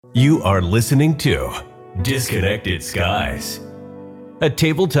You are listening to Disconnected Skies, a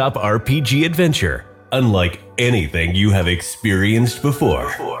tabletop RPG adventure unlike anything you have experienced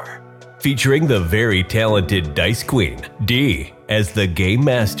before. Featuring the very talented Dice Queen, Dee, as the Game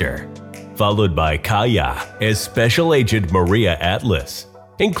Master, followed by Kaya as Special Agent Maria Atlas,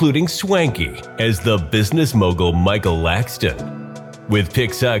 including Swanky as the business mogul Michael Laxton, with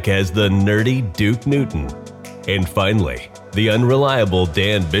Pixuck as the nerdy Duke Newton, and finally, the unreliable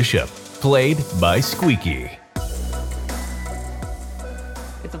Dan Bishop, played by Squeaky.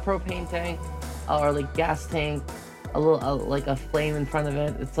 It's a propane tank, or like gas tank, a little like a flame in front of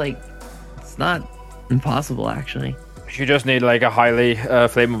it. It's not impossible actually. You just need like a highly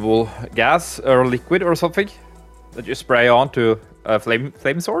flammable gas or liquid or something that you spray onto a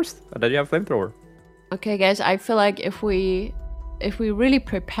flame source, and then you have flamethrower. Okay, guys, I feel like if we really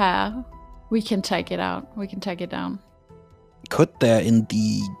prepare, we can take it out. We can take it down. Could there in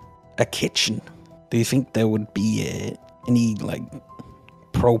a kitchen? Do you think there would be any like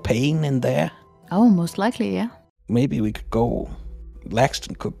propane in there? Oh, most likely, yeah. Maybe we could go.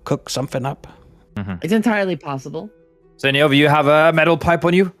 Laxton could cook something up. Mm-hmm. It's entirely possible. So any of you have a metal pipe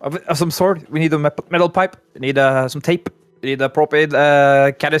on you of some sort? We need a metal pipe. We need some tape. We need a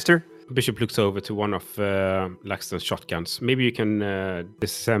propane canister. Bishop looks over to one of Laxton's shotguns. Maybe you can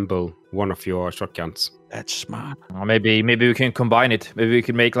disassemble one of your shotguns. That's smart. Maybe we can combine it. Maybe we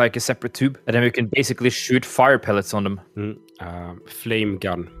can make like a separate tube, and then we can basically shoot fire pellets on them. Flame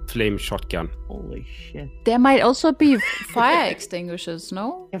shotgun. Holy shit. There might also be fire extinguishers,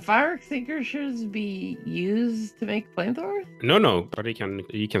 no? Can fire extinguishers be used to make flamethrowers? No, but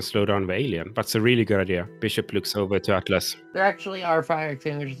you can slow down the alien. That's a really good idea. Bishop looks over to Atlas. There actually are fire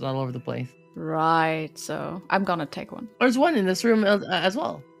extinguishers all over the place. Right, so I'm gonna take one. There's one in this room as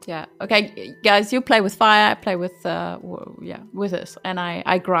well. Yeah. Okay, guys, you play with fire. I play with with this, and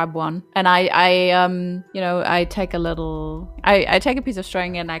I grab one, and I take a little. I take a piece of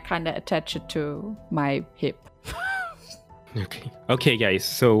string and I kind of attach it to my hip. Okay, guys.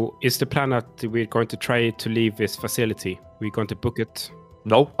 So is the plan that we're going to try to leave this facility? We're going to book it?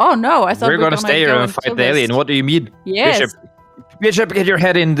 No. Oh no! I thought we're gonna stay here and fight the alien. What do you mean? Yes. Bishop, get your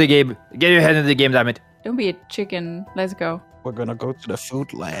head in the game. Get your head in the game, damn it. Don't be a chicken. Let's go. We're gonna go to the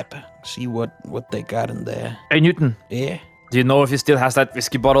food lab, see what they got in there. Hey, Newton. Yeah? Do you know if he still has that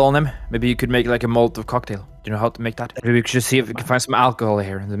whiskey bottle on him? Maybe you could make like a Molotov cocktail. Do you know how to make that? Maybe we should see if we can find some alcohol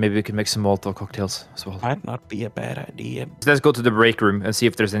here, and then maybe we can make some Molotov cocktails as well. Might not be a bad idea. Let's go to the break room and see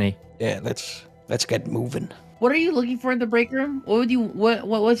if there's any. Yeah, let's get moving. What are you looking for in the break room? What's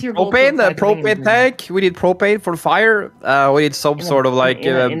your goal? Propane, the propane tank. We need propane for fire. We need some sort of like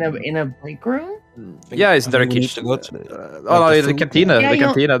in a break room. Yeah, isn't there a kitchen? The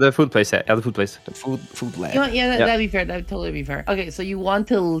cantina, the food place. Yeah, the food place. The food lab. That'd be fair. That'd totally be fair. Okay, so you want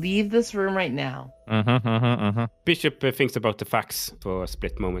to leave this room right now? Bishop thinks about the facts for a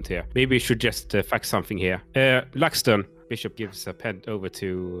split moment here. Maybe we should just fax something here. Laxton. Bishop gives a pen over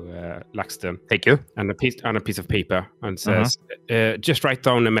to Laxton. Thank you. And a piece of paper and says, just write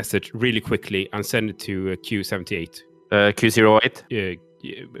down a message really quickly and send it to Q78. Q08?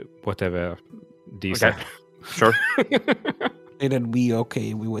 Whatever these are. Sure. Didn't we?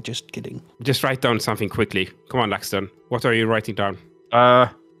 Okay, we were just kidding. Just write down something quickly. Come on, Laxton. What are you writing down?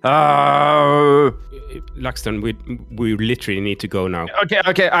 Laxton, we literally need to go now.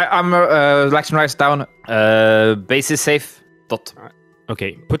 Okay. I'm Laxton writes down. Base is safe. Dot.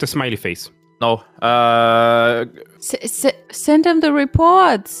 Okay, put a smiley face. No. Send them the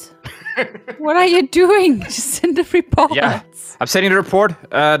reports. What are you doing? Just send the reports. Yeah, I'm sending the report.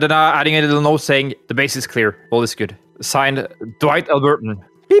 Then adding a little note saying the base is clear. All is good. Signed, Dwight Alberton.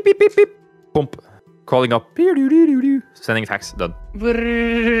 Beep beep beep beep. Bump. Calling up. Sending fax. Done.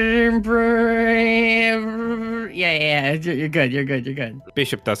 Yeah. You're good.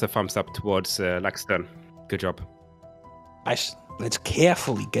 Bishop does a thumbs up towards Laxton. Good job. Nice. Let's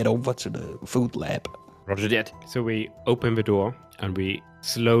carefully get over to the food lab. Roger that. So we open the door and we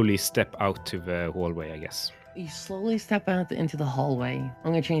slowly step out to the hallway, I guess. You slowly step out into the hallway.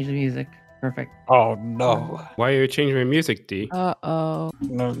 I'm gonna change the music. Perfect. Oh no. Why are you changing the music, D? Uh-oh.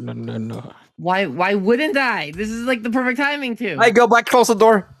 No. Why wouldn't I? This is like the perfect timing too. I go back, close the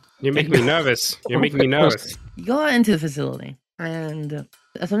door. You make me nervous. You're making me nervous. You go out into the facility and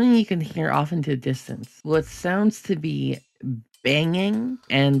something you can hear off into the distance. What sounds to be banging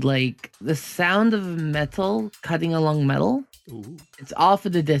and like the sound of metal cutting along metal. Ooh. It's off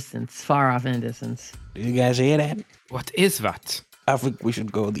in the distance, far off in the distance. Do you guys hear that? What is that? I think we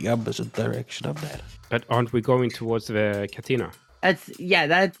should go the opposite direction of that. But aren't we going towards the cantina?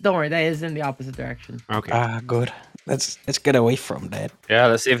 Don't worry, that is in the opposite direction. Okay. Good. Let's get away from that. Yeah,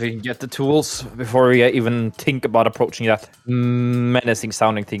 let's see if we can get the tools before we even think about approaching that menacing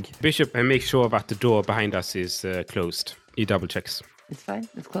sounding thing. Bishop, and make sure that the door behind us is closed. He double checks. It's fine.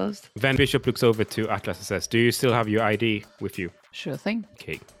 It's closed. Then Bishop looks over to Atlas and says, "Do you still have your ID with you?" Sure thing.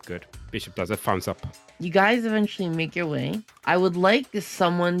 Okay, good. Bishop does a thumbs up. You guys eventually make your way. I would like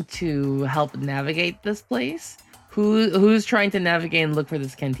someone to help navigate this place. Who's trying to navigate and look for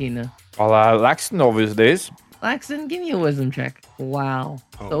this cantina? Well, Laxton obviously is. Laxton, give me a wisdom check. Wow.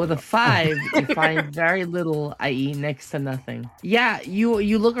 So with a 5, you find very little, i.e. next to nothing. Yeah,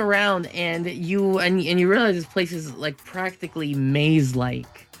 you look around and you realize this place is like practically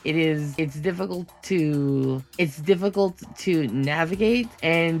maze-like. It's difficult to navigate,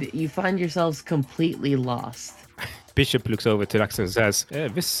 and you find yourselves completely lost. Bishop looks over to Laxton and says,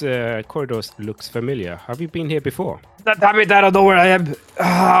 "This corridor looks familiar. Have you been here before?" Damn it, I don't know where I am.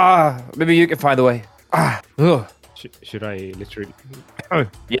 Maybe you can find a way. Should I literally?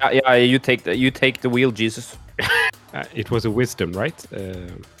 Yeah. You take the wheel, Jesus. It was a wisdom, right?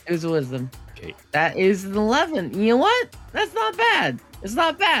 It was a wisdom. Okay. That is an 11. You know what? That's not bad. It's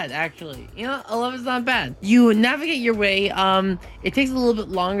not bad, actually. 11's not bad. You navigate your way. It takes a little bit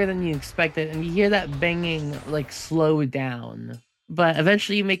longer than you expected, and you hear that banging like slow down. But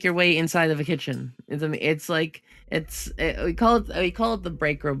eventually, you make your way inside of a kitchen. We call it the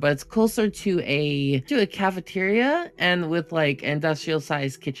break room, but it's closer to a cafeteria and with like industrial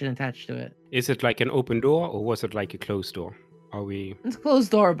sized kitchen attached to it. Is it like an open door, or was it like a closed door? It's a closed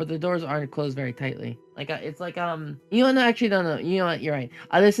door, but the doors aren't closed very tightly. It's like no, actually no. You know what? You're right.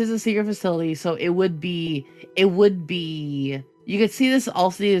 This is a secret facility, so it would be. You could see this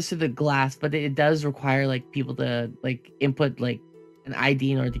through the glass, but it does require like people to like input like an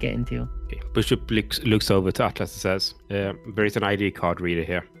ID in order to get into. Okay. Bishop looks over to Atlas and says, "There is an ID card reader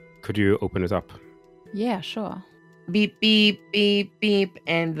here. Could you open it up?" Yeah, sure. Beep beep beep beep,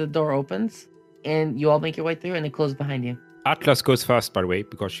 and the door opens, and you all make your way through, and it closes behind you. Atlas goes first, by the way,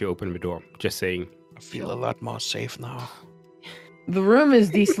 because she opened the door. Just saying. I feel a lot more safe now. The room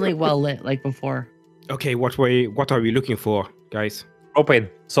is decently well lit, like before. Okay, what are we looking for, guys? Propane.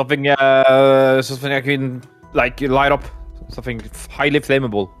 Something I can like light up. Something highly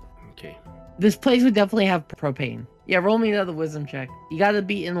flammable. Okay. This place would definitely have propane. Yeah, roll me another wisdom check. You gotta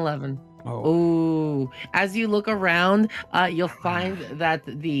beat an 11. Oh, Ooh. As you look around, you'll find that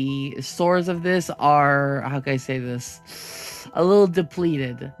the stores of this are, how can I say this? A little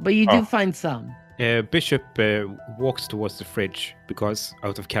depleted. But you do find some. Bishop walks towards the fridge because,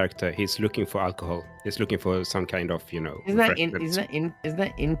 out of character, he's looking for alcohol. He's looking for some kind of, Isn't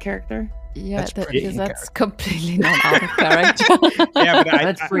that in character? Yeah, pretty that's completely not out of character. Yeah, but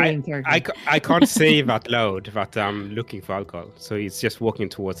That's free in character. I can't say that loud that I'm looking for alcohol. So he's just walking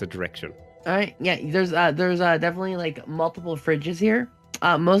towards a direction. All right. Yeah, there's definitely like multiple fridges here.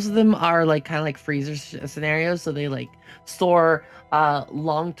 Most of them are like kind of like freezer scenarios, so they like store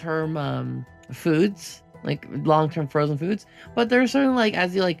long-term foods, like long-term frozen foods. But there's certain like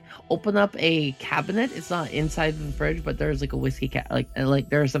as you like open up a cabinet, it's not inside the fridge, but there's like a whiskey like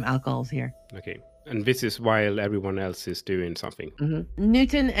there are some alcohols here. Okay. And this is while everyone else is doing something. Mm-hmm.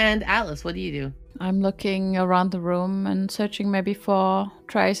 Newton and Atlas, what do you do? I'm looking around the room and searching maybe for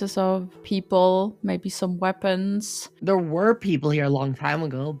traces of people, maybe some weapons. There were people here a long time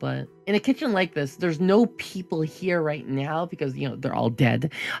ago, but in a kitchen like this, there's no people here right now because they're all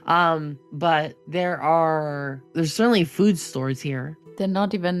dead. But there's certainly food stores here. There are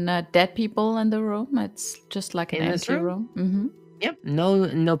not even dead people in the room. It's just like an In this empty room. Mm-hmm. Yep,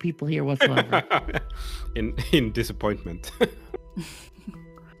 no people here whatsoever. in disappointment.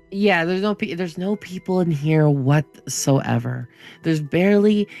 Yeah, there's no people in here whatsoever. There's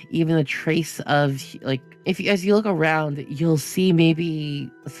barely even a trace of like as you look around, you'll see maybe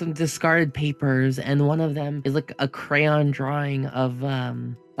some discarded papers, and one of them is like a crayon drawing of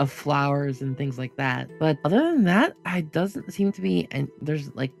flowers and things like that. But other than that, it doesn't seem to be, and there's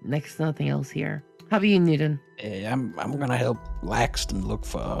like next to nothing else here. How about you, Newton? I'm gonna help Laxton look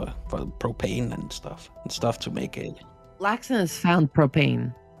for propane and stuff to make it. Laxton has found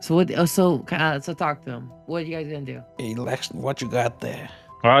propane. So so talk to him. What are you guys gonna do? Hey, Laxton, what you got there?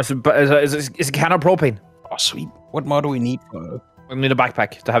 It's a can of propane. Oh, sweet. What more do we need for? We need a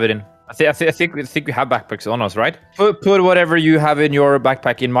backpack to have it in. I think we have backpacks on us, right? Put whatever you have in your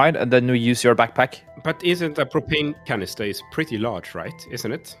backpack in mind, and then we use your backpack. But isn't a propane canister is pretty large, right?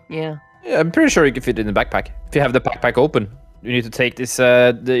 Isn't it? Yeah. Yeah, I'm pretty sure you can fit it in the backpack. If you have the backpack open, you need to take this.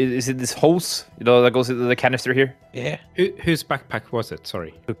 Is it this hose? That goes into the canister here. Yeah. Whose backpack was it?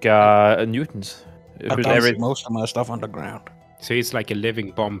 Sorry. Took Newton's. I most of my stuff underground. So he's like a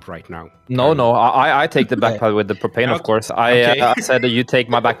living bomb right now. No. I take the backpack with the propane, of course. Okay. I said that you take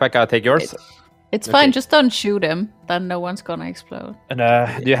my backpack, I'll take yours. It's fine. Just don't shoot him. Then no one's gonna explode. And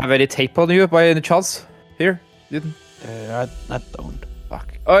do you have any tape on you by any chance? Here? I don't.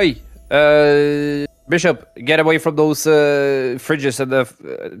 Fuck. Oi! Bishop, get away from those fridges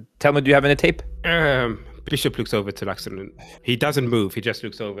and tell me, do you have any tape? Bishop looks over to Laxton. And he doesn't move. He just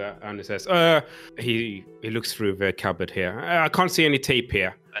looks over and he says, he looks through the cupboard here. I can't see any tape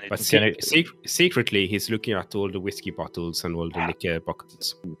here. But secretly, he's looking at all the whiskey bottles and all the liquor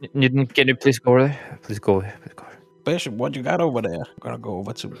bottles. Can you please go over there? Please go over there. Bishop, what you got over there? I'm gonna go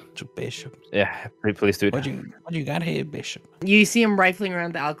over to Bishop. Yeah, please do it. What you got here, Bishop? You see him rifling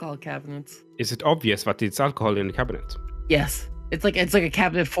around the alcohol cabinets. Is it obvious that it's alcohol in the cabinet? Yes. It's like a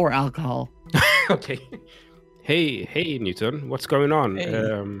cabinet for alcohol. Okay. Hey, Newton, what's going on?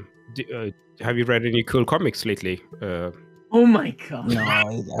 Hey. Have you read any cool comics lately? Oh my god. No,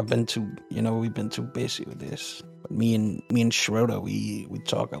 I've been we've been too busy with this. But me and Schroeder, we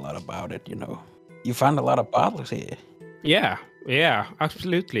talk a lot about it. You found a lot of bottles here. Yeah,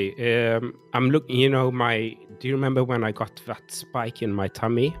 absolutely. I'm looking. Do you remember when I got that spike in my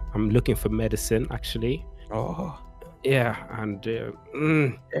tummy? I'm looking for medicine, actually. Oh. Yeah, and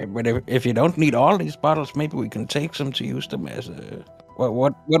But if you don't need all these bottles, maybe we can take some to use them as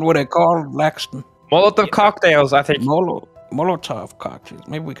what would they call Laxton? Molotov cocktails, I think. Molotov cocktails.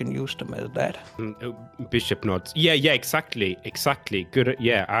 Maybe we can use them as that. Bishop nods. Yeah, exactly. Good.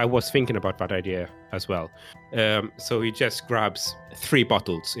 Yeah, I was thinking about that idea as well. So he just grabs 3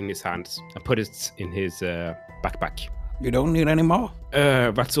 bottles in his hands and put it in his backpack. You don't need any more?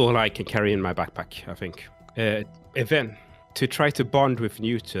 That's all I can carry in my backpack, I think. Then, to try to bond with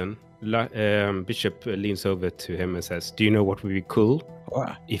Newton, Bishop leans over to him and says, do you know what would be cool?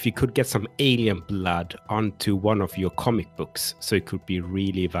 What? If you could get some alien blood onto one of your comic books, so it could be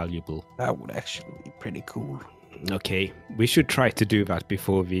really valuable. That would actually be pretty cool. Okay, we should try to do that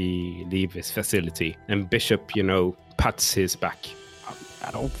before we leave this facility. And Bishop, pats his back.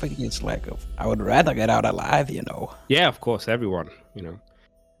 I don't think it's I would rather get out alive, Yeah, of course, everyone,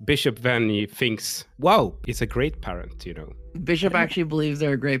 Bishop then he thinks, wow, he's a great parent, Bishop actually believes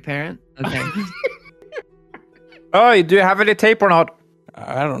they're a great parent. Okay. Oh, do you have any tape or not?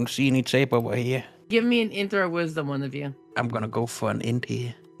 I don't see any tape over here. Give me an int or a wisdom, one of you. I'm gonna go for an int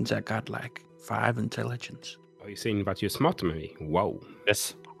here, since I got 5 intelligence. Are you saying that you're smarter than me? Wow.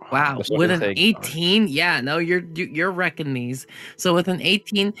 Yes. Wow, That's what with I'm an saying. 18, yeah, no, you're wrecking these. So with an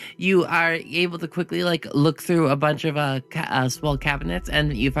 18, you are able to quickly look through a bunch of small cabinets,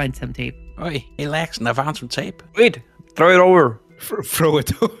 and you find some tape. Oi, hey Laxton, I found some tape. Wait, throw it over. Throw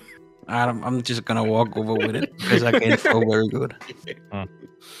it over. I'm just gonna walk over with it because I can't throw very good.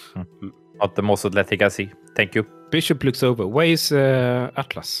 Not the most athletic I see. Thank you. Bishop looks over. Where is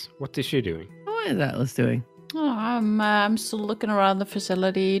Atlas? What is she doing? What is Atlas doing? Oh, I'm still looking around the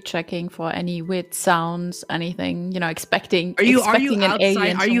facility, checking for any weird sounds, anything. Expecting. Are you expecting an outside?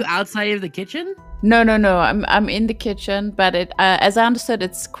 alien Are you somewhere. outside of the kitchen? No. I'm in the kitchen, but as I understood,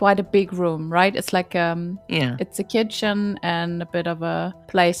 it's quite a big room, right? It's like Yeah. it's a kitchen and a bit of a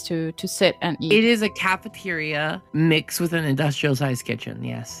place to sit and eat. It is a cafeteria mixed with an industrial-sized kitchen.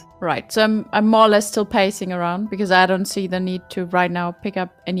 Yes. Right. So I'm more or less still pacing around because I don't see the need to right now pick up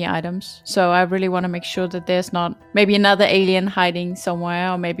any items. So I really want to make sure that there's not maybe another alien hiding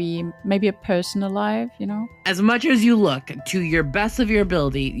somewhere, or maybe a person alive. As much as you look, to your best of your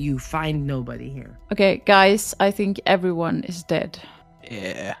ability, you find nobody here. Okay, guys. I think everyone is dead.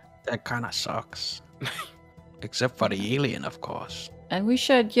 Yeah, that kind of sucks. Except for the alien, of course. And we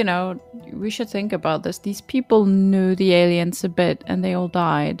should think about this. These people knew the aliens a bit, and they all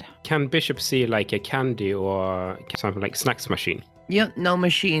died. Can Bishop see a candy or something like snacks machine? Yeah, no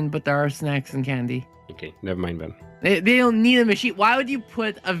machine, but there are snacks and candy. Okay, never mind then. They don't need a machine. Why would you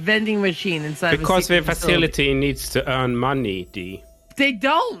put a vending machine inside Because of a the secret facility needs to earn money, D. They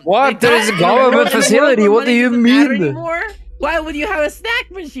don't. What? They There is don't. a government In a world facility. where What do money you doesn't matter mean? anymore, why would you have a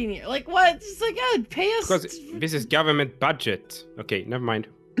snack machine here? What? Just pay us. Because this is government budget. Okay, never mind.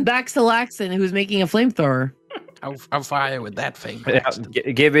 Back to Laxton, who's making a flamethrower. I'll fire with that thing. Yeah,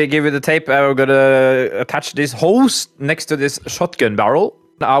 give me the tape. I'm gonna attach this hose next to this shotgun barrel.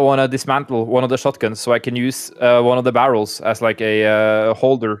 I want to dismantle one of the shotguns so I can use one of the barrels as a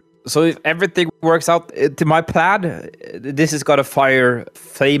holder. So if everything works out to my plan, this is gotta fire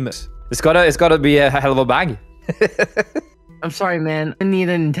flames. It's gotta be a hell of a bang. I'm sorry, man. I need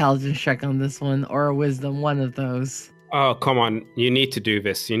an intelligence check on this one, or a wisdom, one of those. Oh, come on. You need to do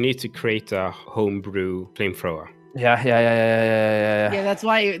this. You need to create a homebrew flamethrower. Yeah. Yeah, that's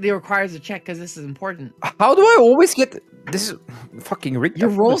why it requires a check, because this is important. How do I always get This is fucking rigged. Your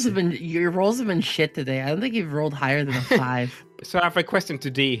rolls have been shit today. I don't think you've rolled higher than a 5. So I have a question to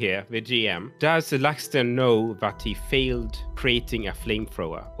D here, the GM. Does Laxton know that he failed creating a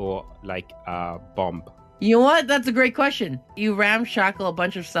flamethrower or like a bomb? You know what? That's a great question. You ramshackle a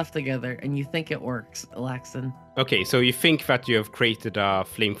bunch of stuff together and you think it works, Laxton. Okay, so you think that you have created a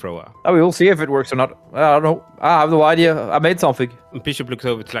flamethrower. Oh, we will see if it works or not. I don't know. I have no idea. I made something. Bishop looks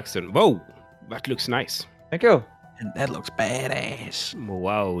over to Laxton. Whoa, that looks nice. Thank you. And that looks badass.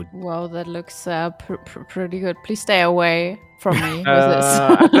 Wow. Wow, that looks pretty good. Please stay away from me with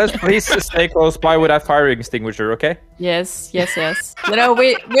this. Let's please stay close by with that fire extinguisher, okay? Yes. You know,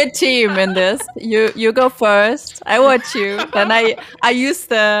 we're team in this. You go first. I watch you. Then I use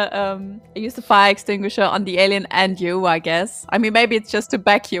the fire extinguisher on the alien and you, I guess. I mean, maybe it's just to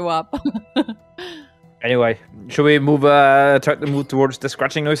back you up. Anyway, should we try to move towards the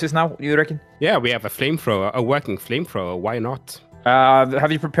scratching noises now, you reckon? Yeah, we have a flamethrower, a working flamethrower. Why not?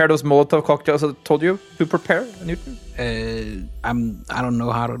 Have you prepared those Molotov cocktails I told you to prepare, Newton? I don't know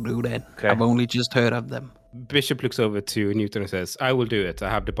how to do that. Okay. I've only just heard of them. Bishop looks over to Newton and says, I will do it.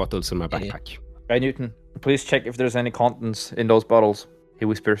 I have the bottles in my backpack. Hey, Newton, please check if there's any contents in those bottles, he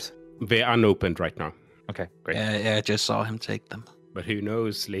whispers. They're unopened right now. Okay, great. Yeah, I just saw him take them. But who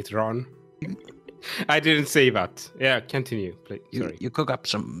knows later on? I didn't say that. Yeah, continue, please. Sorry. You cook up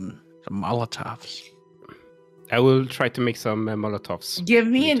some Molotovs. I will try to make some Molotovs. Give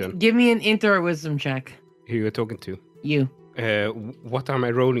me Newton. an intro or wisdom check. Who you're talking to? You. What am I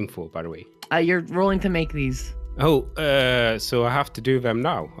rolling for, by the way? You're rolling to make these. Oh, so I have to do them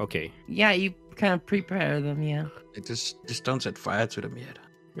now. Okay. Yeah, you kind of prepare them, yeah. Just don't set fire to them yet.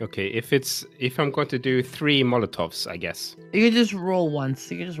 Okay, if I'm going to do 3 Molotovs, I guess. You can just roll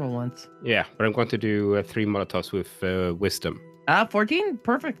once. Yeah, but I'm going to do 3 Molotovs with wisdom. 14?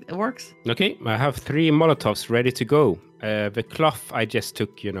 Perfect. It works. Okay, I have 3 Molotovs ready to go. The cloth I just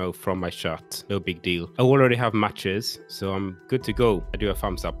took, from my shirt. No big deal. I already have matches, so I'm good to go. I do a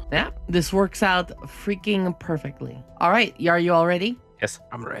thumbs up. Yeah, this works out freaking perfectly. All right, are you all ready? Yes.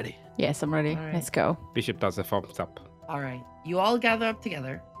 I'm ready. Yes, I'm ready. All right. Let's go. Bishop does a thumbs up. All right. You all gather up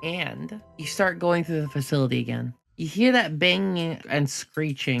together and you start going through the facility again. You hear that banging and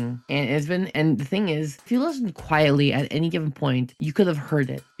screeching, and the thing is, if you listen quietly at any given point, you could have heard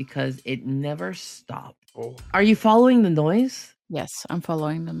it because it never stopped. Oh. Are you following the noise? Yes, I'm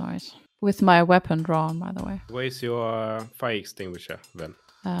following the noise. With my weapon drawn, by the way. Where's your fire extinguisher then?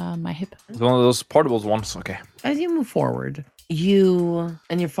 My hip. It's one of those portable ones, okay. As you move forward, you're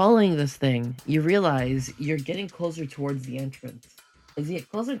following this thing, you realize you're getting closer towards the entrance. As you get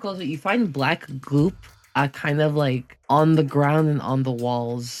closer and closer, you find black goop kind of like on the ground and on the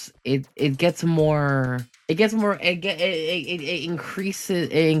walls. It increases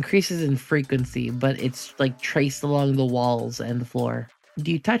in frequency, but it's like traced along the walls and the floor.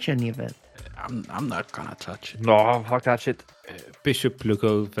 Do you touch any of it? I'm not gonna touch it. No, fuck that shit. Bishop look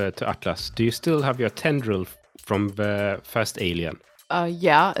over to Atlas. Do you still have your tendril from the first alien?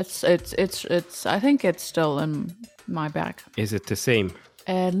 Yeah, it's. I think it's still in my bag. Is it the same?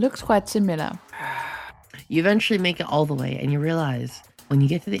 It looks quite similar. You eventually make it all the way, and you realize when you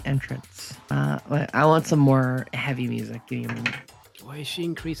get to the entrance. I want some more heavy music. Give me a minute. Why is she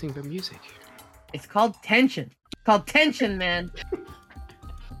increasing the music? It's called tension. It's called tension, man.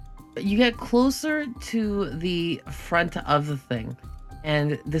 You get closer to the front of the thing,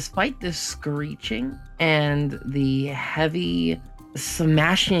 and despite the screeching and the heavy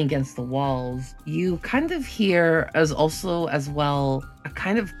smashing against the walls, you kind of hear as well a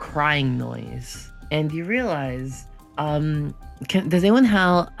kind of crying noise, and you realize, does anyone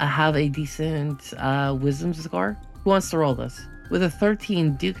have a decent wisdom score? Who wants to roll this? With a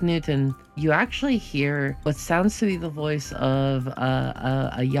 13, Duke Newton, you actually hear what sounds to be the voice of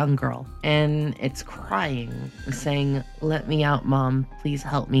a young girl. And it's crying and saying, "Let me out, Mom. Please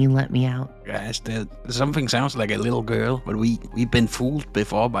help me. Let me out." Guys, something sounds like a little girl, but we've been fooled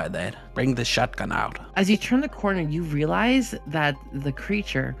before by that. Bring the shotgun out. As you turn the corner, you realize that the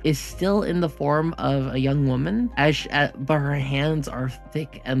creature is still in the form of a young woman, but her hands are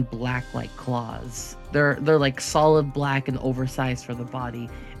thick and black like claws. They're like solid black and oversized for the body,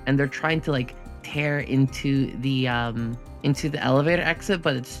 and they're trying to like tear into the elevator exit,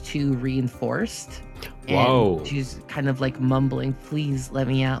 but it's too reinforced. Whoa. And she's kind of like mumbling, "Please let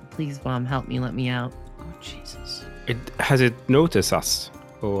me out. Please, Mom, help me, let me out." Oh, Jesus. Has it noticed us?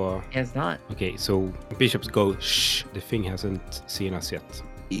 Or It's not. okay, so bishops go, shh, the thing hasn't seen us yet.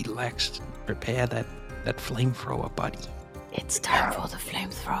 Relax. Prepare that flamethrower, buddy. It's time for the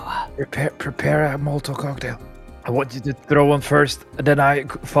flamethrower. Prepare a Molotov cocktail. I want you to throw one first, and then I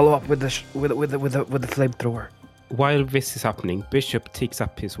follow up with the flamethrower. while this is happening, Bishop takes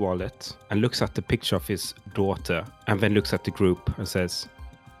up his wallet and looks at the picture of his daughter, and then looks at the group and says,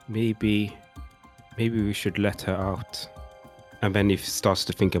 maybe we should let her out. And then he starts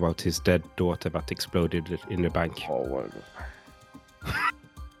to think about his dead daughter that exploded in the bank. Oh,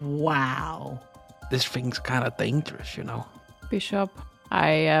 Wow. This thing's kind of dangerous, you know. Bishop,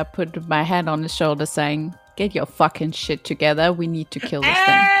 I put my hand on his shoulder saying, get your fucking shit together. We need to kill this thing.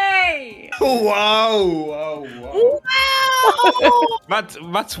 Hey! Whoa!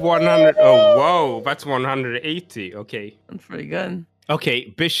 That's 100. Oh, whoa! That's 180. Okay. That's pretty good.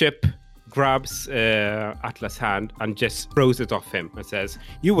 Okay, Bishop grabs Atlas' hand and just throws it off him and says,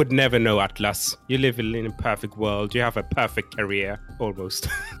 you would never know, Atlas. You live in a perfect world. You have a perfect career, almost.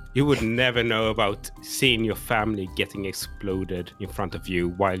 You would never know about seeing your family getting exploded in front of you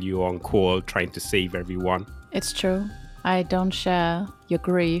while you're on call trying to save everyone. It's true. I don't share your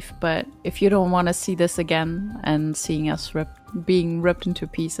grief, but if you don't want to see this again and seeing us being ripped into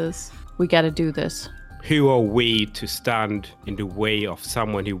pieces, we gotta do this. Who are we to stand in the way of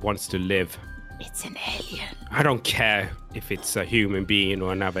someone who wants to live? It's an alien. I don't care if it's a human being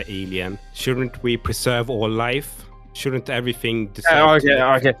or another alien. Shouldn't we preserve all life? Shouldn't everything deserve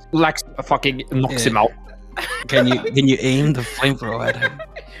okay. Lax fucking knocks him out. Can you aim the flamethrower at him?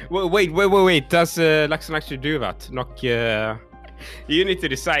 Wait. Does Laxton actually do that? You need to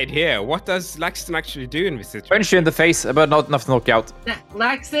decide here. What does Laxton actually do in this situation? Punch you in the face, but not enough to knock you out.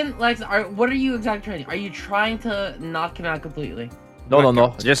 Laxton, what are you exactly trying to do? Are you trying to knock him out completely?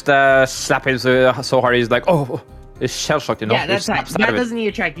 No. Just slap him so hard he's like, oh, he's shell shocked, you know? Yeah, that's right. That doesn't need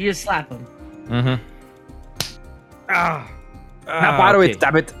a check. You just slap him. Mm-hmm. Now part of it,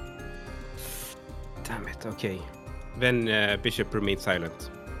 damn it. Damn it, okay. Then Bishop remains silent,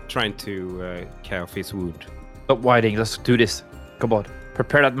 trying to care of his wound. Stop whining, let's do this. Come on.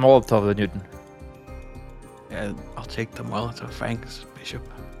 Prepare that Molotov, Newton. Yeah, I'll take the Molotov, thanks, Bishop.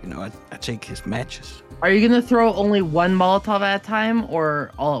 You know, I take his matches. Are you gonna throw only one Molotov at a time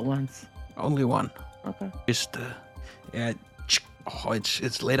or all at once? Only one. Okay. Just, yeah. Oh,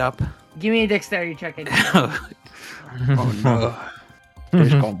 it's lit up. Give me a dexterity check. Oh no.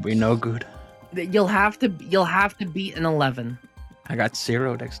 There's gonna be no good. You'll have to beat an 11. I got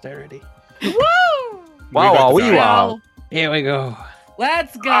 0 dexterity. Woo! Wow. Here we go.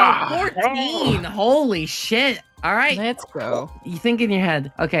 Let's go. 14. Holy shit. All right. Let's go. You think in your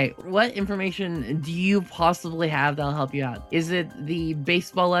head, okay, what information do you possibly have that'll help you out? Is it the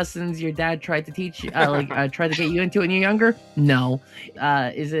baseball lessons your dad tried to teach, tried to get you into when you're younger? No.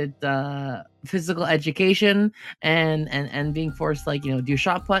 Is it physical education and being forced, do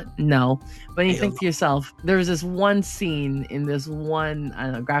shot put? No. But you think to yourself, there's this one scene in this one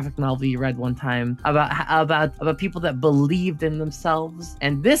graphic novel you read one time about people that believed in themselves,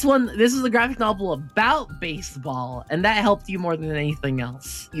 and this is a graphic novel about baseball, and that helped you more than anything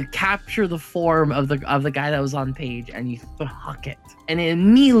else. You capture the form of the guy that was on page, and you huck it, and it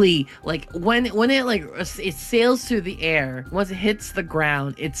immediately, when it sails through the air, once it hits the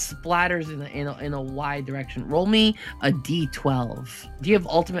ground, it splatters in a wide direction. Roll me a d12. Do you have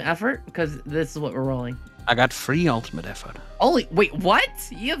ultimate effort? Because this is what we're rolling. I got 3 ultimate effort. Wait, what?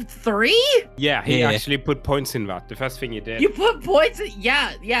 You have 3? Yeah, he actually put points in that. The first thing you did. You put points in?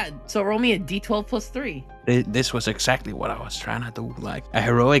 Yeah. So roll me a d12 plus 3. This was exactly what I was trying to do, like a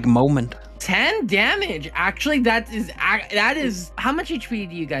heroic moment. 10 damage. Actually, that is how much HP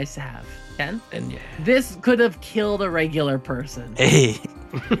do you guys have? 10? And yeah. This could have killed a regular person. Hey.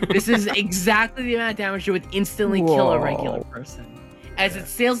 This is exactly the amount of damage that would instantly kill a regular person. As it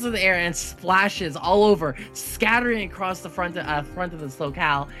sails through the air and splashes all over, scattering across the front of this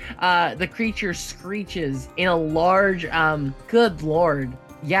locale, the creature screeches in a large, good lord.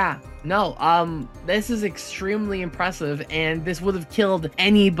 Yeah, no, this is extremely impressive, and this would have killed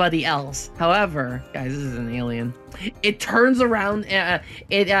anybody else. However, guys, this is an alien. It turns around,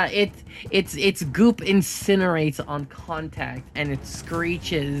 its goop incinerates on contact, and it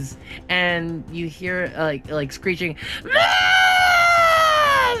screeches, and you hear like screeching,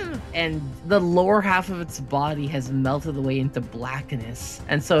 and the lower half of its body has melted away into blackness,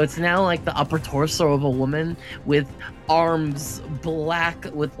 and so it's now like the upper torso of a woman with arms black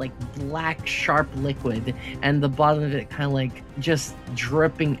with black sharp liquid, and the bottom of it kind of just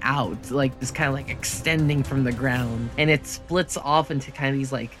dripping out, this kind of extending from the ground, and it splits off into kind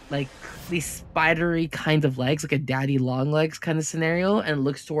of these spidery kind of legs, like a daddy long legs kind of scenario, and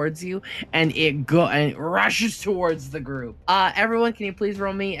looks towards you, and it rushes towards the group. Everyone, can you please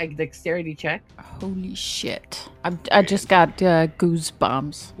roll me a dexterity check? Holy shit. I just got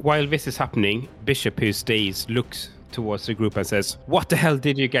goosebumps. While this is happening, Bishop, who stays, looks towards the group and says, what the hell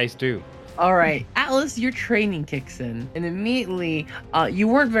did you guys do? All right, Atlas, your training kicks in, and immediately, you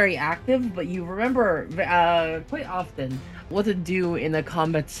weren't very active, but you remember quite often what to do in a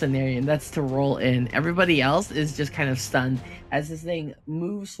combat scenario, and that's to roll in. Everybody else is just kind of stunned as this thing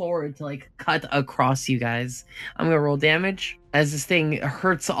moves forward to like cut across you guys. I'm gonna roll damage as this thing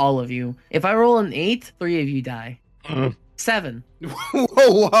hurts all of you. If I roll an 8, 3 of you die. 7.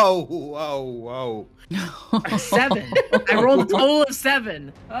 Whoa. 7. I rolled a total of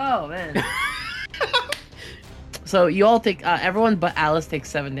 7. Oh man. So you all take everyone but Alice takes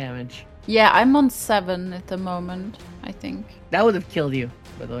 7 damage. Yeah, I'm on 7 at the moment, I think. That would have killed you,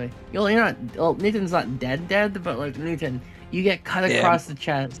 by the way. You're not. Well, Newton's not dead, but like Newton, you get cut across the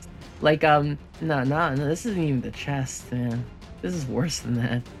chest. Like no, this isn't even the chest, man. This is worse than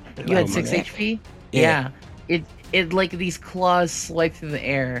that. You had 6 HP. Yeah. It like these claws swipe through the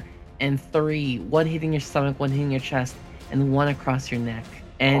air, and 3, 1 hitting your stomach, 1 hitting your chest, and 1 across your neck.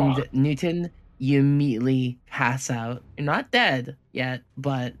 And Newton, you immediately pass out. You're not dead yet,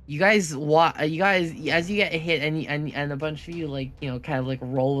 but you guys as you get hit and a bunch of you like, you know, kind of like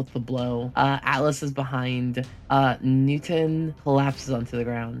roll with the blow. Atlas is behind. Newton collapses onto the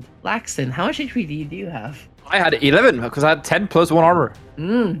ground. Laxton, how much HP do you have? I had 11 because I had 10 plus 1 armor.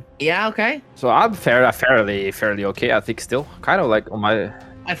 Yeah, okay. So I'm fairly okay. I think still kind of like on my.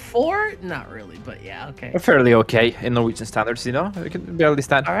 At 4, not really, but yeah, okay. Fairly okay in Norwegian standards, you know. We can barely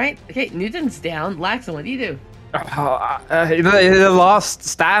stand. All right, okay. Newton's down. Laxton, what do you do? In the last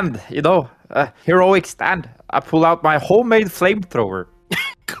stand, you know, heroic stand, I pull out my homemade flamethrower.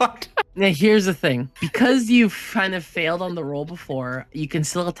 God. Now here's the thing. Because you've kind of failed on the roll before, you can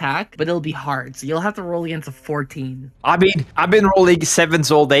still attack, but it'll be hard. So you'll have to roll against a 14. I mean, I've been rolling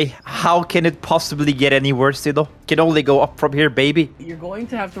 7s all day. How can it possibly get any worse, you know? Can only go up from here, baby. You're going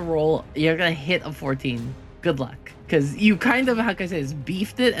to have to roll. You're going to hit a 14. Good luck. Because you kind of, how can I say this,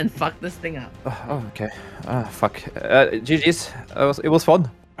 beefed it and fucked this thing up. Oh, okay. Fuck. GG's. It was fun.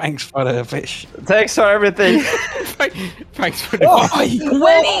 Thanks for the fish. Thanks for everything. Thanks for the. 20!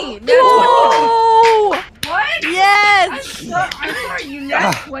 Whoa! What? Yes! I'm sorry, you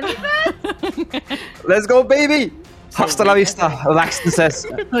net 20 that? Let's go, baby. Hasta la vista, Laxton says.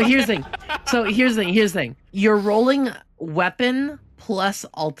 So here's the thing. You're rolling weapon plus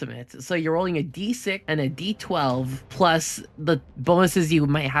ultimate. So you're rolling a D6 and a D12 plus the bonuses you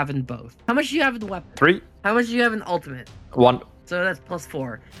might have in both. How much do you have in the weapon? 3. How much do you have in ultimate? 1. So that's plus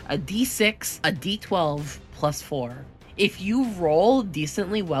 4. A D6, a D12 plus 4. If you roll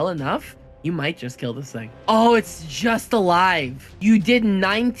decently well enough, you might just kill this thing. Oh, it's just alive. You did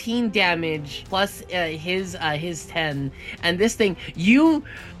 19 damage plus his 10. And this thing,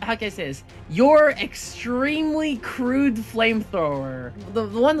 how can I say this? Your extremely crude flamethrower. The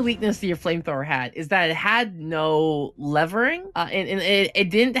one weakness that your flamethrower had is that it had no levering, and it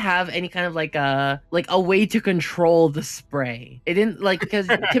didn't have any kind of like a way to control the spray. It didn't because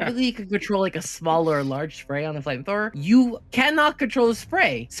typically you can control like a small or large spray on a flamethrower. You cannot control the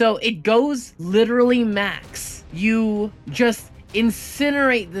spray, so it goes literally max. You just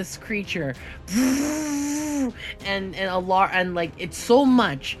incinerate this creature, and like it's so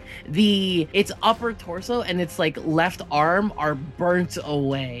much its upper torso and its like left arm are burnt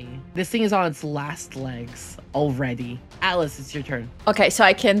away. This thing is on its last legs already. Atlas, it's your turn. Okay, so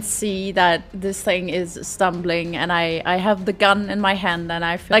I can see that this thing is stumbling, and I have the gun in my hand, and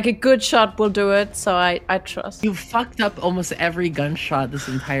I feel like a good shot will do it, so I trust. You fucked up almost every gunshot this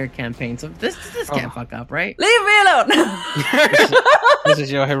entire campaign, so this can't fuck up, right? Leave me alone! This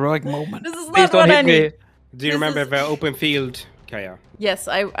is your heroic moment. This is Please not don't what I hit need. me. Do you remember the open field, Kaya? Yes,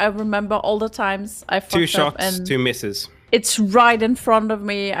 I remember all the times I fucked 2 up, shots, and 2 misses. it's right in front of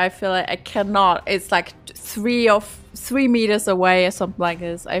me. I feel like I cannot. It's like 3 meters away or something like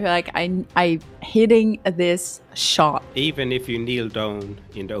this. I feel like I hitting this shot. Even if you kneel down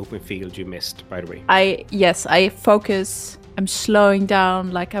in the open field, you missed, by the way. I focus. I'm slowing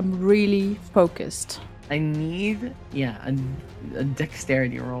down, like I'm really focused. I need a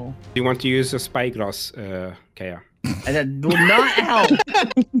dexterity roll. Do you want to use a spyglass, Kaya? And that will not help.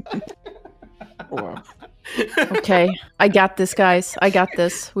 Wow. Okay, I got this, guys. I got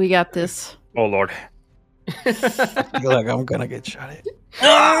this. We got this. Oh, Lord. I feel like I'm gonna get shot at.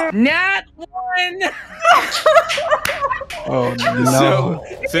 Nat 1! Oh no.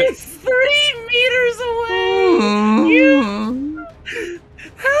 It's 3 meters away!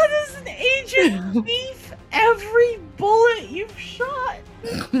 How does an agent beef every bullet you've shot?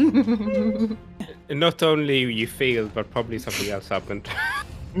 Not only you failed, but probably something else happened.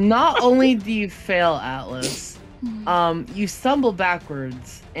 Not only do you fail, Atlas, You stumble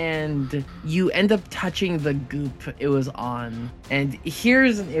backwards and you end up touching the goop it was on. And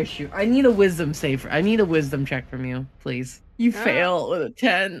here's an issue. I need a wisdom save. I need a wisdom check from you, please. You fail with a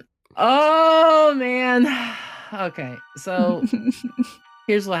 10. Oh man. Okay, so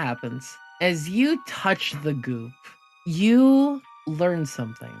here's what happens. As you touch the goop, you learn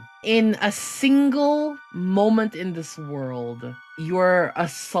something. In a single moment in this world, you're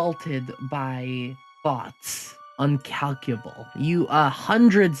assaulted by thoughts, uncalculable.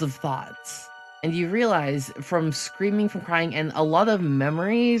 Hundreds of thoughts. And you realize from screaming, from crying, and a lot of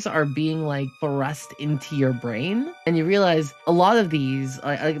memories are being like thrust into your brain. And you realize a lot of these,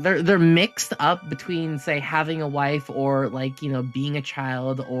 they're mixed up between, say, having a wife or like, you know, being a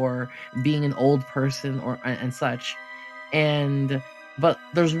child or being an old person or and such. But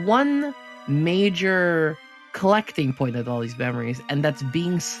there's one major collecting point of all these memories, and that's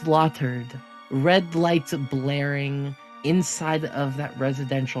being slaughtered. Red lights blaring inside of that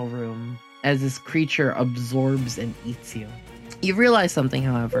residential room as this creature absorbs and eats you. You realize something,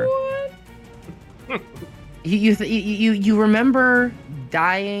 however. You remember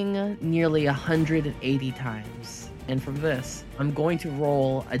dying nearly 180 times. And from this, I'm going to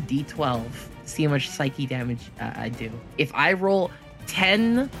roll a d12, see how much psyche damage I do. If I roll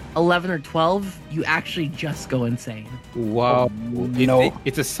 10, 11, or 12, you actually just go insane. Wow. No.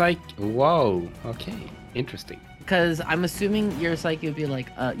 It's a psych. Wow. Okay. Interesting. Because I'm assuming your psyche would be like,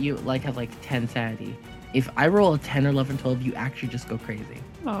 you like have like 10 sanity. If I roll a 10 or 11, 12, you actually just go crazy.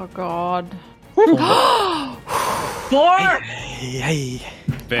 Oh god. 4! Hey.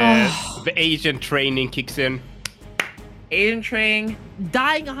 The agent training kicks in. Agent training,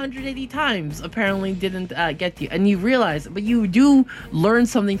 dying 180 times apparently didn't get you. And you realize, but you do learn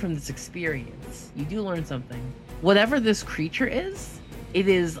something from this experience. You do learn something. Whatever this creature is, it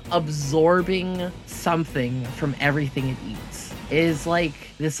is absorbing something from everything it eats. It is like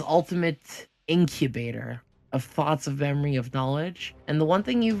this ultimate incubator of thoughts, of memory, of knowledge. And the one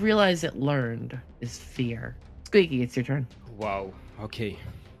thing you realize it learned is fear. Squeaky, it's your turn. Wow. Okay.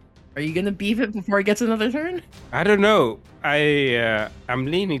 Are you gonna beef it before it gets another turn? I don't know. I'm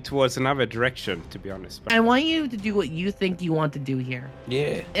leaning towards another direction, to be honest. But I want you to do what you think you want to do here.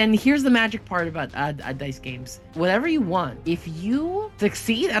 Yeah. And here's the magic part about dice games. Whatever you want, if you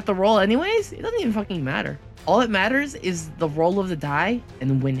succeed at the roll anyways, it doesn't even fucking matter. All that matters is the roll of the die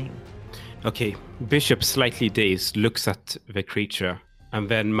and winning. Okay. Bishop, slightly dazed, looks at the creature and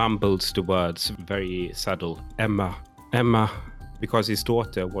then mumbles the words, very subtle. Emma. Emma. Because his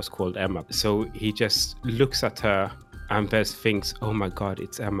daughter was called Emma. So he just looks at her and Bess thinks, oh my god,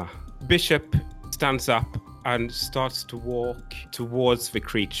 it's Emma. Bishop stands up and starts to walk towards the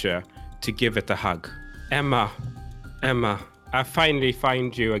creature to give it a hug. Emma, I finally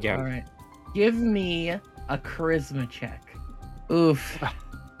find you again. All right. Give me a charisma check. Oof.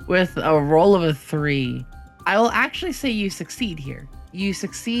 With a roll of a 3. I will actually say you succeed here. You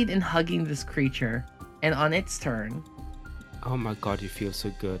succeed in hugging this creature. And on its turn... Oh my god, you feel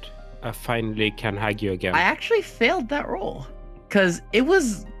so good. I finally can hug you again. I actually failed that roll. Because it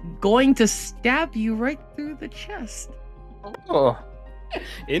was going to stab you right through the chest. Oh.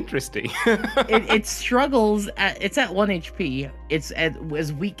 Interesting. It struggles it's at 1 HP. It's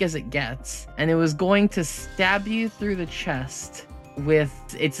as weak as it gets. And it was going to stab you through the chest with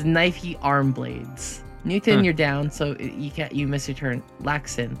its knifey arm blades. Newton, you're down, so you miss your turn.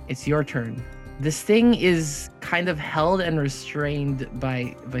 Laxon, it's your turn. This thing is kind of held and restrained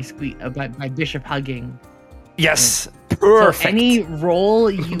by Bishop hugging. Yes, perfect. So any roll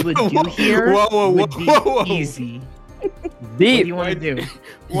you would do here would be easy. What do you want to do?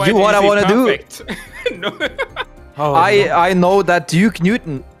 What I want to do? No. I know that Duke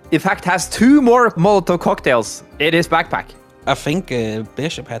Newton, in fact, has 2 more Molotov cocktails in his backpack. I think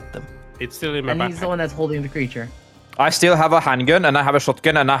Bishop had them. It's still in my And backpack. he's the one that's holding the creature. I still have a handgun and I have a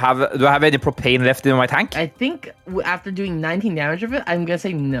shotgun and do I have any propane left in my tank? I think after doing 19 damage of it, I'm gonna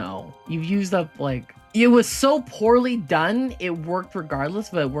say no. You've used up like... It was so poorly done, it worked regardless,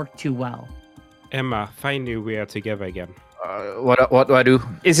 but it worked too well. Emma, finally we are together again. What do I do?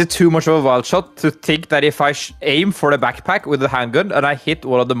 Is it too much of a wild shot to think that if I aim for the backpack with the handgun and I hit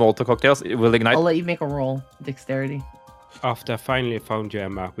one of the Molotov cocktails, it will ignite? I'll let you make a roll. Dexterity. After I finally found you,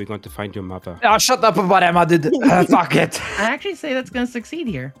 Emma, we're going to find your mother. Oh, shut up about Emma, dude. Fuck it. I actually say that's gonna succeed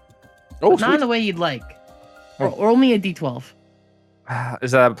here. Oh, Not in the way you'd like. Roll me a d12.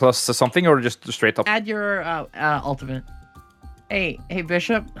 Is that a plus something or just straight up? Add your ultimate. Hey,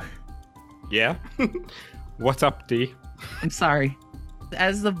 Bishop. Yeah? What's up, D? I'm sorry.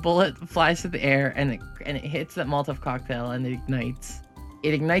 As the bullet flies through the air and it hits that Molotov cocktail and it ignites,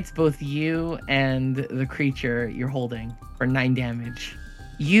 It ignites both you and the creature you're holding for 9 damage.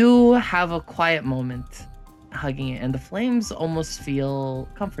 You have a quiet moment hugging it, and the flames almost feel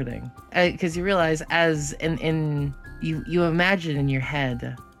comforting because you realize as you imagine in your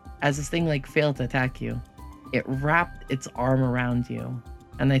head as this thing like failed to attack you, it wrapped its arm around you,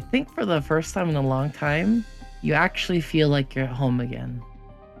 and I think for the first time in a long time you actually feel like you're at home again,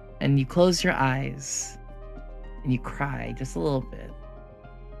 and you close your eyes and you cry just a little bit.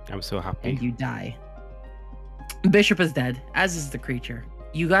 I'm so happy. And you die. Bishop is dead, as is the creature.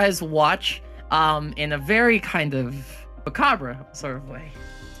 You guys watch in a very kind of macabre sort of way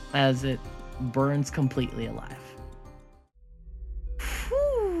as it burns completely alive.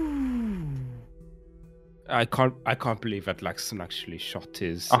 Whew. I can't believe that Laxton actually shot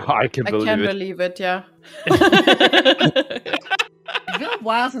his. I can I believe can it. believe it, yeah. It's been a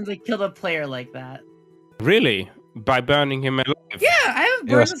while since I killed a player like that. Really? By burning him alive? Yeah, I haven't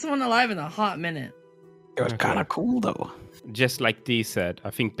It was- burned someone alive in a hot minute. It was Okay. kind of cool though. Just like Dee said, I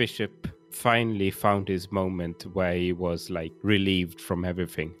think Bishop finally found his moment where he was like relieved from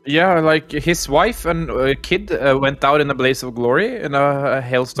everything. Yeah, like his wife and kid went out in a blaze of glory in a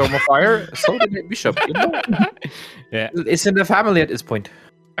hailstorm of fire. So did Bishop. You know? Yeah. It's in the family at this point.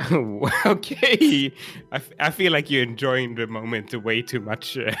 Okay. I feel like you're enjoying the moment way too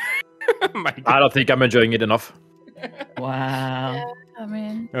much. My God. I don't think I'm enjoying it enough. Wow. I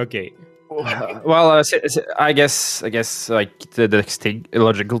mean, Okay. Well, I guess like the next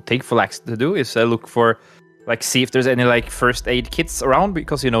logical thing for Lax to do is look for, like, see if there's any like first aid kits around,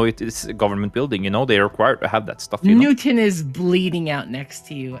 because you know it is a government building. You know they're required to have that stuff. You know? Newton is bleeding out next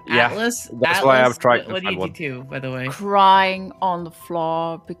to you. Yeah, Atlas, that's why I've tried to What do find you one. do too, by the way? crying on the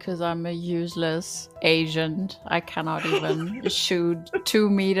floor because I'm a useless agent. I cannot even shoot 2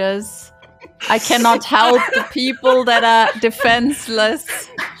 meters. I cannot help the people that are defenseless.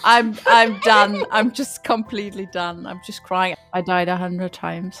 I'm done. I'm just completely done. I'm just crying. I died 100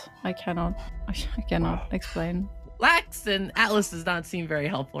 times. I cannot explain. Laxton, Atlas does not seem very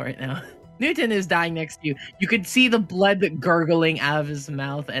helpful right now. Newton is dying next to you. You could see the blood gurgling out of his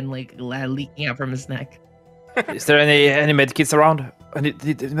mouth and like leaking out from his neck. Is there any med kits around?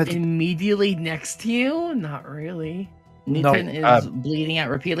 Immediately next to you? Not really. No, Newton is bleeding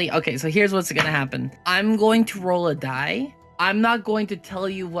out repeatedly. Okay, so here's what's gonna happen. I'm going to roll a die. I'm not going to tell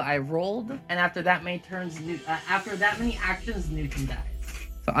you what I rolled, and after that many after that many actions, Newton dies.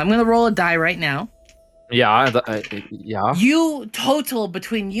 So I'm gonna roll a die right now. Yeah, yeah. You total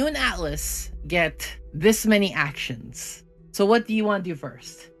between you and Atlas get this many actions. So what do you want to do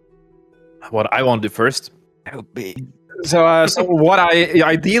first? What I want to do first. That would be So what I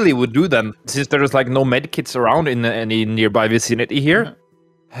ideally would do then, since there's like no med kits around in any nearby vicinity here,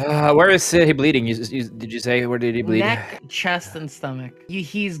 where is he bleeding? Did you say where did he bleed? Neck, chest, and stomach.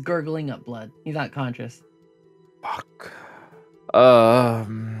 He's gurgling up blood. He's not conscious. Fuck. I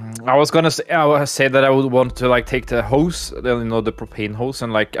was gonna say that I would want to like take the hose, you know, the propane hose,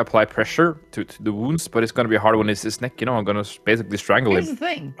 and like apply pressure to the wounds, but it's gonna be hard when it's his neck. You know, I'm gonna basically strangle Here's him. the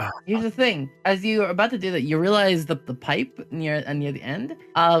thing. Here's the thing. As you are about to do that, you realize the pipe near the end,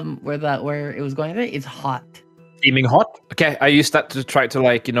 where it was going there, is hot. Steaming hot. Okay, I used that to try to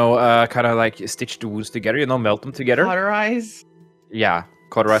like, you know, kind of like stitch the wounds together. You know, melt them together. Cauterize. Yeah,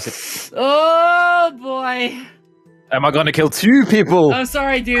 cauterize it. Oh boy. Am I gonna kill 2 people? I'm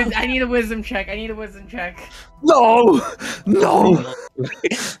sorry, dude. I need a wisdom check. No!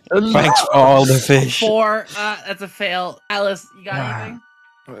 thanks for all the fish. 4. That's a fail. Alice, you got anything?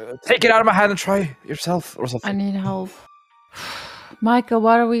 Take it out of my hand and try yourself or I something. need help. Michael,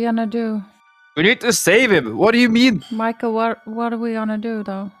 what are we gonna do? We need to save him. What do you mean? Michael, what are we gonna do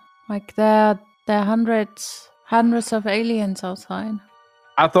though? Like there are hundreds of aliens outside.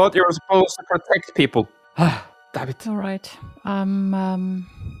 I thought you were supposed to protect people. Damn it. All right. I'm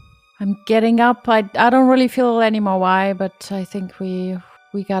getting up. I don't really feel anymore why, but I think we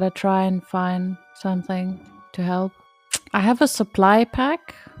gotta try and find something to help. I have a supply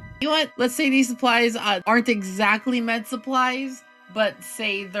pack. You know what? Let's say these supplies aren't exactly med supplies, but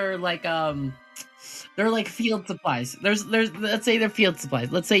say they're like field supplies. There's let's say they're field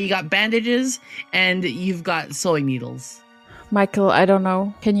supplies. Let's say you got bandages and you've got sewing needles. Michael, I don't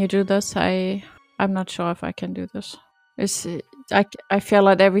know. Can you do this? I'm not sure if I can do this. I fail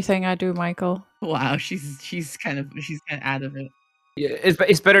at everything I do, Michael. Wow, she's kind of out of it. Yeah,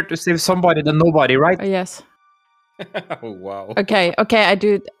 it's better to save somebody than nobody, right? Yes. Oh, wow. Okay, I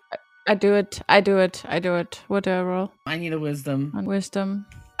do it. What do I roll? I need a wisdom. On wisdom.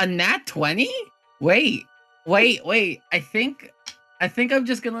 A nat 20? Wait. I think I'm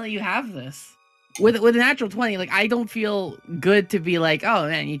just gonna let you have this. with a natural 20, like I don't feel good to be like, oh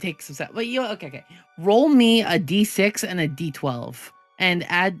man, you take some steps. But you okay. Roll me a D6 and a D12 and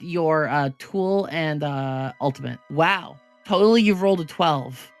add your tool and ultimate. Wow. Totally you've rolled a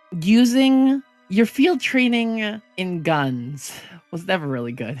 12. Using your field training in guns was never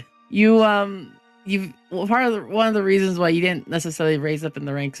really good. One of the reasons why you didn't necessarily raise up in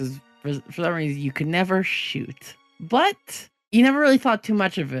the ranks is for some reason you could never shoot. But you never really thought too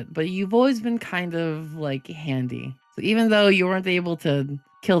much of it, but you've always been kind of like handy. So even though you weren't able to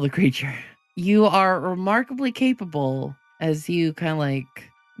kill the creature, you are remarkably capable as you kind of like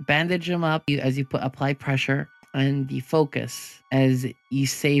bandage him up, as you apply pressure, and you focus as you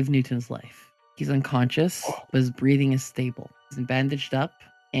save Newton's life. He's unconscious, but his breathing is stable. He's bandaged up,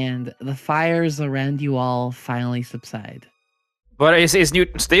 and the fires around you all finally subside. But is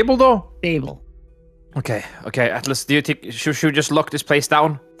Newton stable though? Stable. Okay, Atlas, do you think should we just lock this place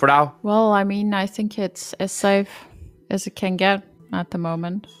down for now? Well, I mean, I think it's as safe as it can get at the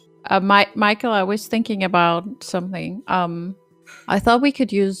moment. Michael, I was thinking about something. I thought we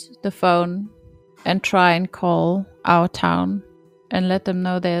could use the phone and try and call our town and let them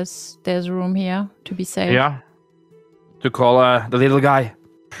know there's room here to be safe. Yeah. To call the little guy.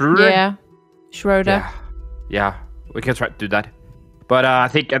 Yeah. Schroeder. Yeah, we can try to do that. But I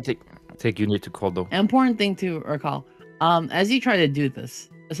think you need to call though. An important thing to recall, as you try to do this,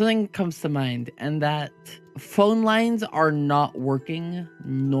 something comes to mind, and that phone lines are not working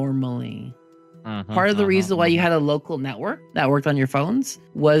normally. Part of the reason why you had a local network that worked on your phones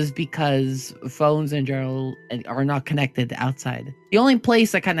was because phones in general are not connected outside. The only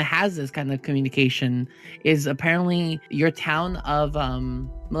place that kind of has this kind of communication is apparently your town of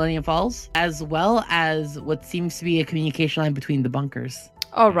Millennium Falls, as well as what seems to be a communication line between the bunkers.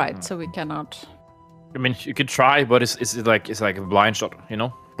 All right, so we cannot. I mean, you could try, but it's like a blind shot, you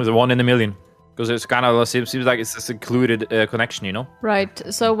know, with a 1 in a million. Because it's kind of seems like it's a secluded connection, you know? Right.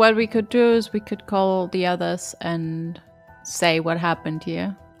 So what we could do is we could call the others and say what happened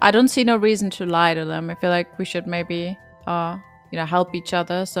here. I don't see no reason to lie to them. I feel like we should maybe, help each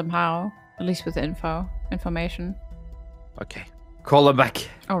other somehow, at least with information. Okay. Call them back.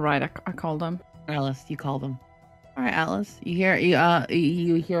 All right, I called them. Alice, you call them. All right, Alice, you hear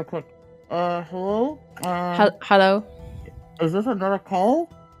a quick, hello? Hello? Is this another call?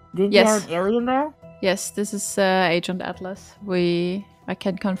 Did Yes. you have an alien there? Yes, this is Agent Atlas. I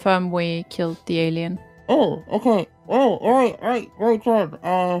can confirm we killed the alien. Oh, okay. Oh, all right, great job.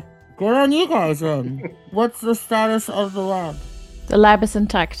 Good on you guys then. What's the status of the lab? The lab is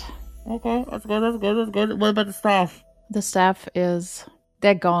intact. Okay, that's good. What about the staff? The staff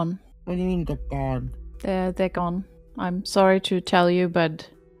they're gone. What do you mean they're gone? They're gone. I'm sorry to tell you, but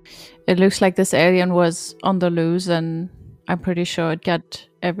it looks like this alien was on the loose, and I'm pretty sure it got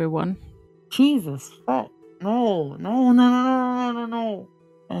everyone. Jesus, fuck. No.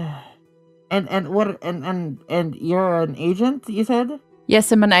 And you're an agent, you said?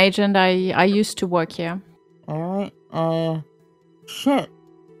 Yes, I'm an agent. I used to work here. Alright, shit.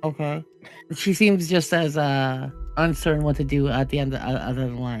 Okay. She seems just as, uncertain what to do at the end of the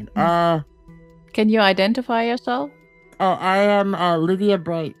line. Can you identify yourself? Oh, I am, Lydia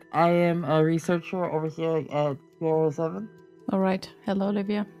Bright. I am a researcher over here at 007. All right. Hello,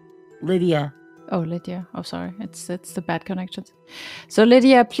 Olivia. Lydia. Oh, Lydia. Oh, sorry. It's the bad connections. So,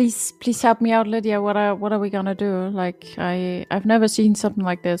 Lydia, please help me out, Lydia. What are we gonna do? Like, I've never seen something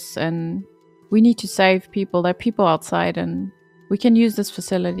like this, and we need to save people. There are people outside, and we can use this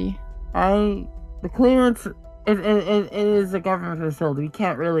facility. The clearance, it is a government facility. We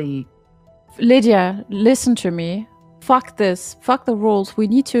can't really... Lydia, listen to me. Fuck this. Fuck the rules. We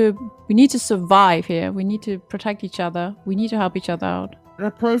need to survive here. We need to protect each other. We need to help each other out.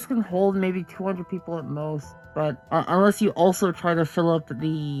 That place can hold maybe 200 people at most, but unless you also try to fill up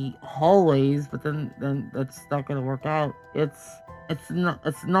the hallways, but then that's not gonna work out. It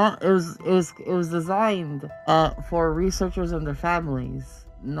was designed for researchers and their families,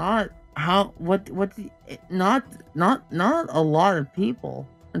 not a lot of people.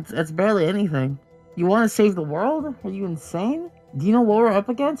 It's barely anything. You want to save the world? Are you insane? Do you know what we're up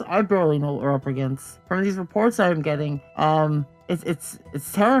against? I barely know what we're up against. From these reports I'm getting, it's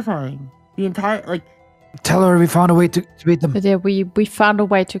terrifying. The entire, Tell her we found a way to beat them. But yeah, we found a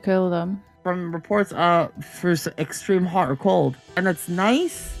way to kill them. From reports, for extreme hot or cold. And it's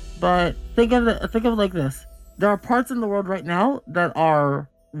nice, but think of it like this. There are parts in the world right now that are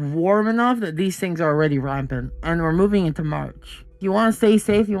warm enough that these things are already rampant. And we're moving into March. You want to stay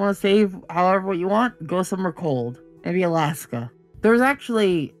safe, you want to save however what you want, go somewhere cold. Maybe Alaska. There's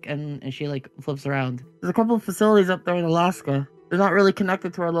actually, and she flips around, there's a couple of facilities up there in Alaska. They're not really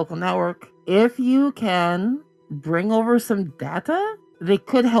connected to our local network, if you can bring over some data, they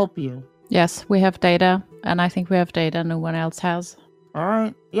could help you. Yes, we have data, and I think we have data no one else has. All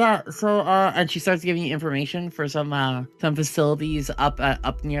right. Yeah. So, and she starts giving you information for some facilities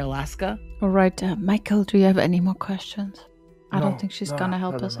up near Alaska. All right, Michael, do you have any more questions? I No, don't think she's gonna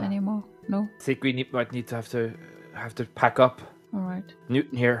help us anymore. No. I think we might need to have to pack up. All right.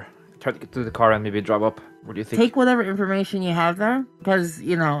 Newton here. Try to get to the car and maybe drive up. What do you think? Take whatever information you have there, because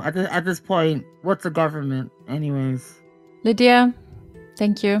at this point, what's a government, anyways? Lydia,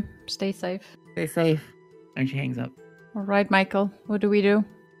 thank you. Stay safe. Stay safe. And she hangs up. All right, Michael, what do we do?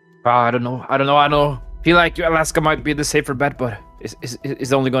 I don't know. I know. Feel like Alaska might be the safer bet, but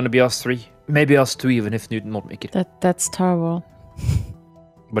it's only going to be us 3. Maybe us 2 even if Newton won't make it. That's terrible.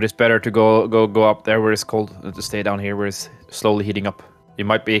 But it's better to go up there where it's cold than to stay down here where it's slowly heating up. You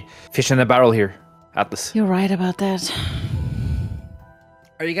might be fish in a barrel here, Atlas. You're right about that.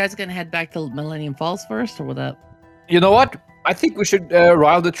 Are you guys gonna head back to Millennium Falls first, or what up? You know what? I think we should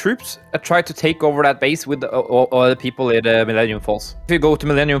rile the troops and try to take over that base with all the people in Millennium Falls. If we go to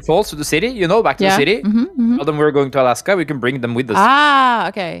Millennium Falls, to the city, back to the city, tell them we're going to Alaska, we can bring them with us. Ah,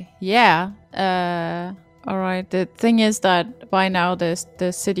 okay. Yeah. All right. The thing is that by now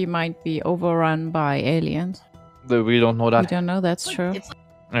the city might be overrun by aliens. We don't know We that. don't know. That's true.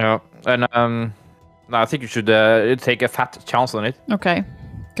 Yeah, and no, I think you should take a fat chance on it. Okay.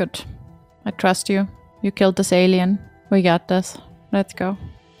 Good. I trust you. You killed this alien. We got this. Let's go.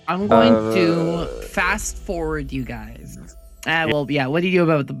 I'm going to fast forward you guys. Well, yeah. What do you do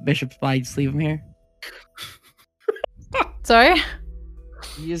about the bishop's body? Just leave him here. Sorry?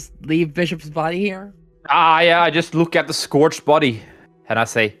 You just leave Bishop's body here? Yeah, I just look at the scorched body and I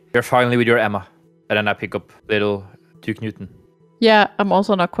say, you're finally with your Emma. And then I pick up little Duke Newton. Yeah, I'm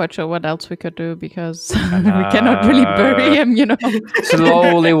also not quite sure what else we could do because we cannot really bury him,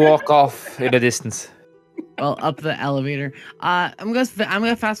 Slowly walk off in the distance. Well, up the elevator. I'm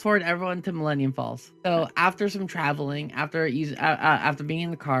gonna fast forward everyone to Millennium Falls. So after some traveling, after being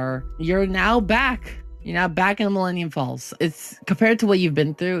in the car, you're now back. You're now back in Millennium Falls. It's compared to what you've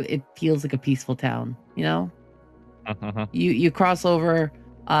been through, it feels like a peaceful town. You cross over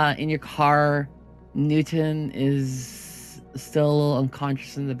in your car. Newton is still a little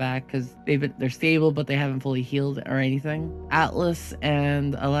unconscious in the back because they're stable, but they haven't fully healed or anything. Atlas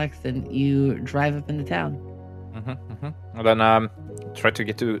and Alexton, you drive up into town. And then try to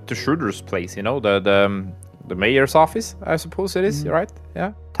get to Schroeder's place. The mayor's office, I suppose it is, right?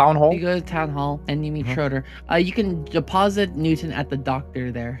 Yeah, town hall. You go to town hall and you meet Schroeder. You can deposit Newton at the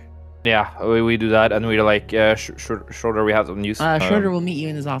doctor there. Yeah, we do that, and we're like, Schroeder, we have some news. Schroeder will meet you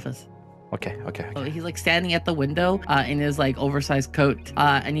in his office. Okay. So he's like standing at the window in his like oversized coat,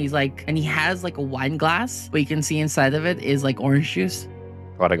 and he has like a wine glass, but you can see inside of it is like orange juice.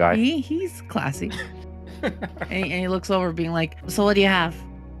 What a guy. He's classy. and he looks over, being like, "So what do you have?"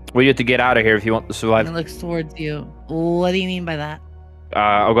 We need to get out of here if you want to survive. And he looks towards you. What do you mean by that?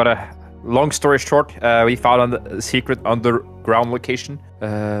 I've got a long story short. We found a secret underground location.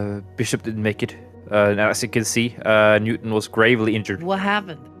 Bishop didn't make it. As you can see, Newton was gravely injured. What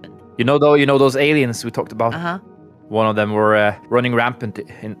happened? You know those aliens we talked about? One of them were running rampant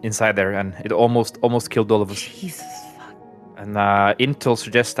inside there, and it almost killed all of us. Jesus fuck. And intel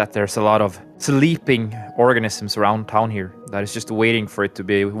suggests that there's a lot of sleeping organisms around town here that is just waiting for it to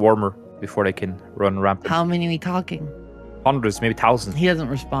be warmer before they can run rampant. How many are we talking? Hundreds, maybe thousands. He doesn't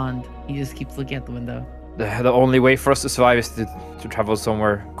respond. He just keeps looking out the window. The only way for us to survive is to travel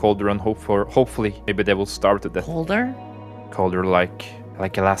somewhere colder and hopefully maybe they will starve to death. Colder? Colder like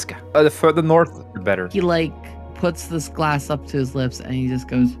Alaska. The further north, the better. He like puts this glass up to his lips and he just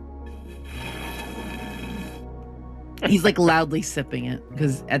goes. He's like loudly sipping it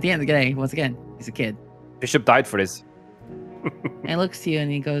because at the end of the day, once again, he's a kid. Bishop died for this. And he looks to you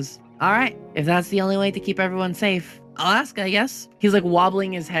and he goes, "All right, if that's the only way to keep everyone safe, Alaska, I guess." He's like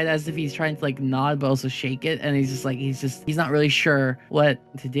wobbling his head as if he's trying to like nod but also shake it, and he's not really sure what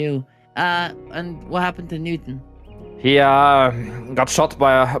to do. And what happened to Newton? He got shot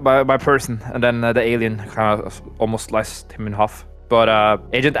by a person, and then the alien kind of almost sliced him in half. But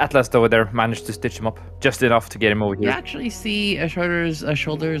Agent Atlas over there managed to stitch him up just enough to get him over You here. actually see a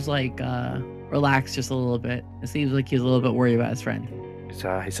shoulders like relax just a little bit. It seems like he's a little bit worried about his friend.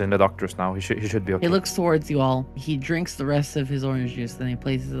 He's in the doctor's now. He should be okay. He looks towards you all. He drinks the rest of his orange juice, then he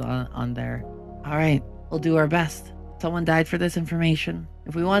places it on there. All right, we'll do our best. Someone died for this information.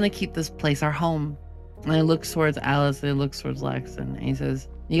 If we want to keep this place our home. And he looks towards Alice, and he looks towards Lex, and he says,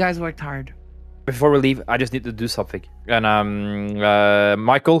 "You guys worked hard." Before we leave, I just need to do something. And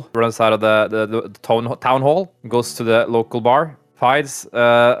Michael runs out of the town hall, goes to the local bar, finds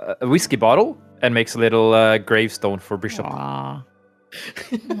a whiskey bottle and makes a little gravestone for Bishop. Aw.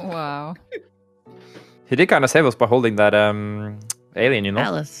 Wow. He did kind of save us by holding that alien, you know?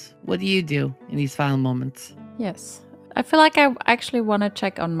 Alice, what do you do in these final moments? Yes. I feel like I actually want to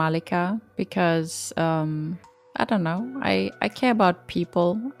check on Malika because I don't know. I care about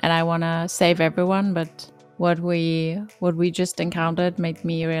people and I want to save everyone, but what we just encountered made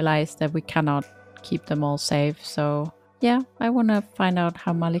me realize that we cannot keep them all safe. So yeah, I want to find out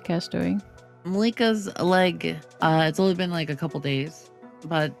how Malika is doing. Malika's leg, it's only been like a couple days,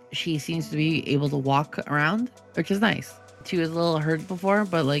 but she seems to be able to walk around, which is nice. She was a little hurt before,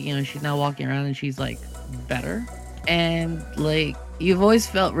 but like, you know, she's now walking around and she's like better. And like, you've always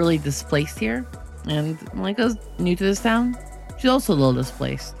felt really displaced here. And Malika's new to this town. She's also a little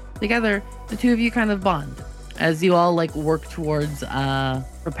displaced. Together, the two of you kind of bond as you all like work towards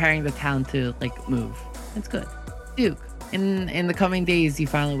preparing the town to like move. It's good. Duke, in the coming days, you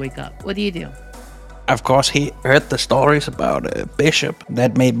finally wake up. What do you do? Of course, he heard the stories about Bishop.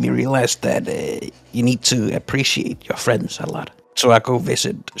 That made me realize that you need to appreciate your friends a lot. So I go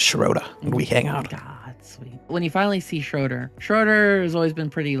visit Schroeder and we hang out. God, sweet. When you finally see Schroeder has always been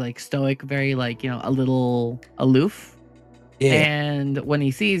pretty like stoic, very like, you know, a little aloof. Yeah. And when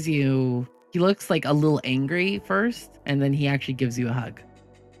he sees you, he looks like a little angry first, and then he actually gives you a hug.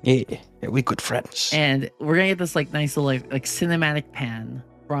 Yeah, we good friends. And we're gonna get this like nice little like cinematic pan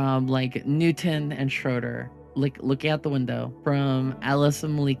from like Newton and Schroeder, like looking out the window, from Alice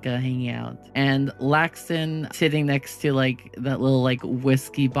and Malika hanging out, and Laxton sitting next to like that little like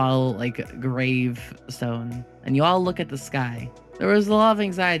whiskey bottle like gravestone. And you all look at the sky. There was a lot of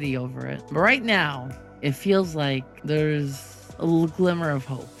anxiety over it, but right now it feels like there's a little glimmer of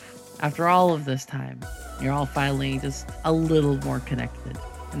hope. After all of this time, you're all finally just a little more connected.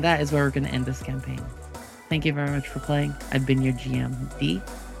 And that is where we're going to end this campaign. Thank you very much for playing. I've been your GM, D.